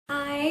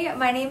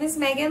my name is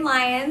Megan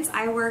Lyons.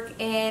 I work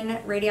in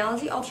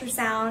radiology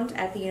ultrasound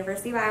at the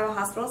University of Iowa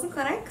Hospitals and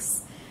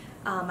Clinics.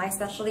 My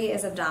specialty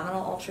is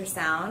abdominal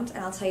ultrasound, and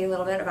I'll tell you a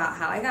little bit about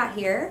how I got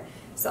here.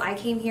 So I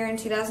came here in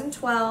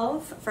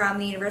 2012 from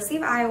the University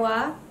of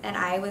Iowa, and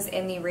I was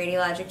in the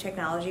radiologic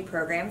technology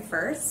program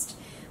first,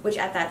 which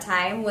at that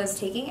time was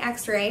taking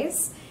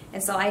x-rays.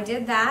 And so I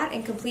did that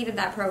and completed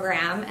that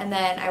program, and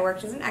then I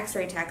worked as an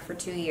x-ray tech for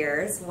 2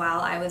 years while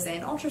I was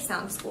in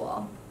ultrasound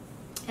school.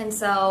 And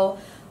so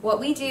what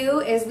we do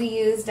is we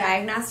use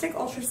diagnostic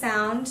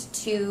ultrasound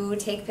to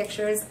take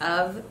pictures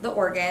of the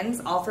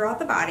organs all throughout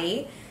the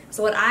body.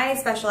 So what I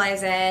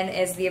specialize in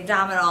is the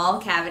abdominal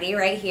cavity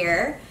right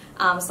here.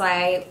 So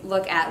I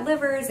look at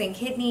livers and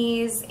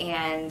kidneys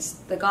and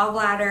the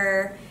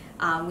gallbladder.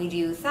 We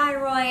do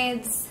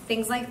thyroids,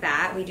 things like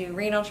that. We do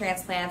renal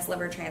transplants,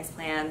 liver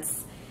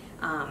transplants.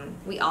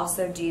 We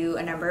also do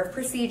a number of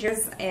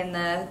procedures in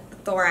the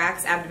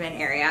thorax, abdomen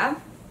area.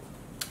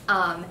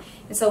 And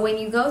so when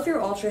you go through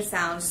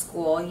ultrasound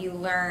school, you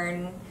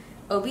learn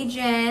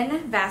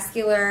OB-GYN,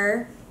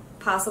 vascular,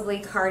 possibly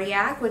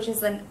cardiac, which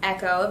is an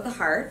echo of the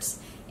heart,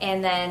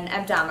 and then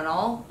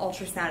abdominal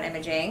ultrasound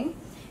imaging.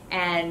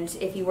 And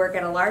if you work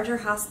at a larger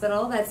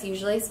hospital, that's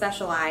usually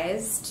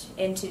specialized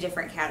into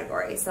different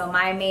categories. So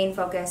my main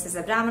focus is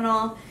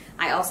abdominal.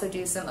 I also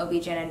do some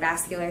OB-GYN and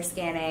vascular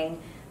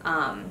scanning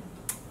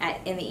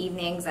in the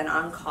evenings and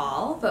on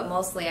call, but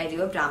mostly I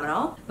do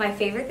abdominal. My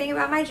favorite thing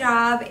about my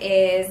job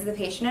is the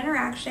patient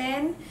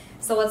interaction.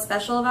 So what's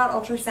special about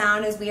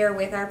ultrasound is we are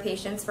with our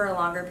patients for a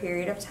longer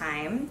period of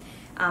time.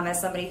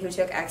 As somebody who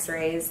took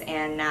x-rays,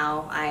 and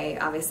now I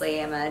obviously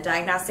am a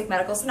diagnostic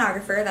medical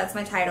sonographer, that's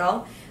my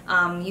title,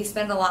 you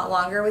spend a lot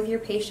longer with your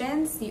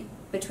patients,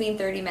 between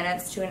 30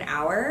 minutes to an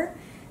hour.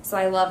 So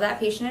I love that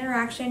patient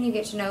interaction. You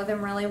get to know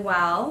them really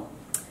well.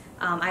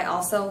 I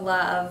also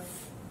love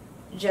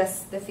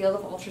just the field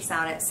of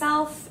ultrasound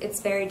itself. It's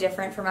very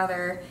different from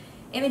other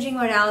imaging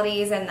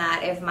modalities in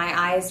that if my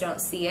eyes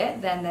don't see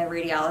it, then the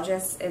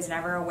radiologist is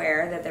never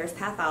aware that there's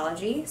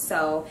pathology.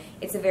 So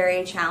it's a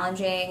very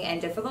challenging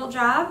and difficult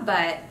job,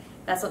 but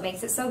that's what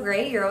makes it so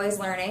great. You're always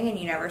learning and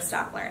you never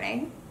stop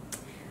learning.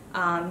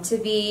 To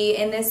be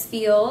in this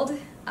field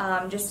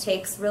just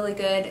takes really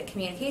good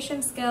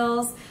communication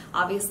skills.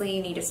 Obviously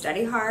you need to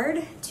study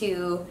hard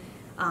to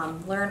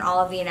learn all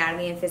of the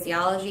anatomy and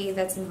physiology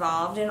that's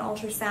involved in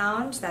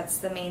ultrasound. That's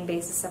the main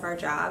basis of our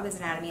job, is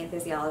anatomy and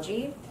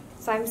physiology.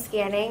 So I'm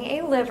scanning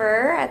a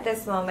liver at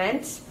this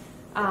moment.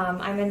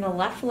 I'm in the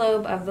left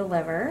lobe of the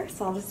liver,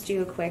 so I'll just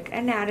do a quick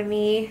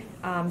anatomy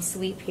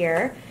sweep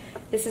here.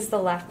 This is the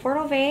left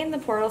portal vein. The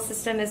portal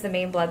system is the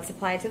main blood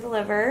supply to the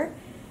liver.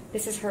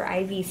 This is her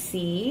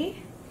IVC,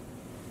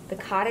 the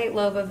caudate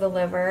lobe of the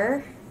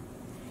liver,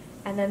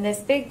 and then this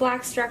big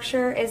black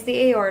structure is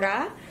the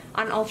aorta.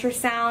 On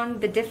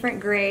ultrasound, the different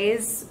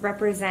grays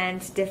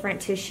represent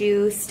different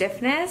tissue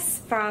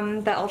stiffness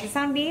from the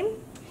ultrasound beam.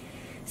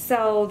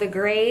 So the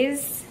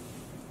grays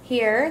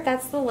here,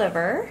 that's the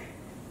liver.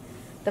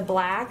 The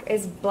black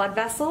is blood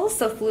vessels,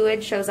 so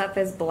fluid shows up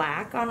as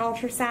black on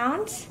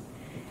ultrasound.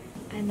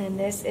 And then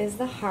this is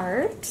the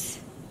heart.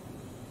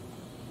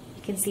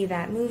 You can see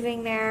that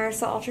moving there.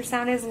 So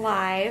ultrasound is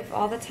live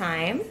all the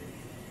time.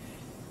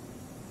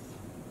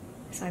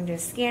 So I'm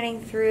just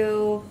scanning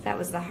through. That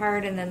was the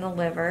heart and then the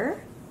liver.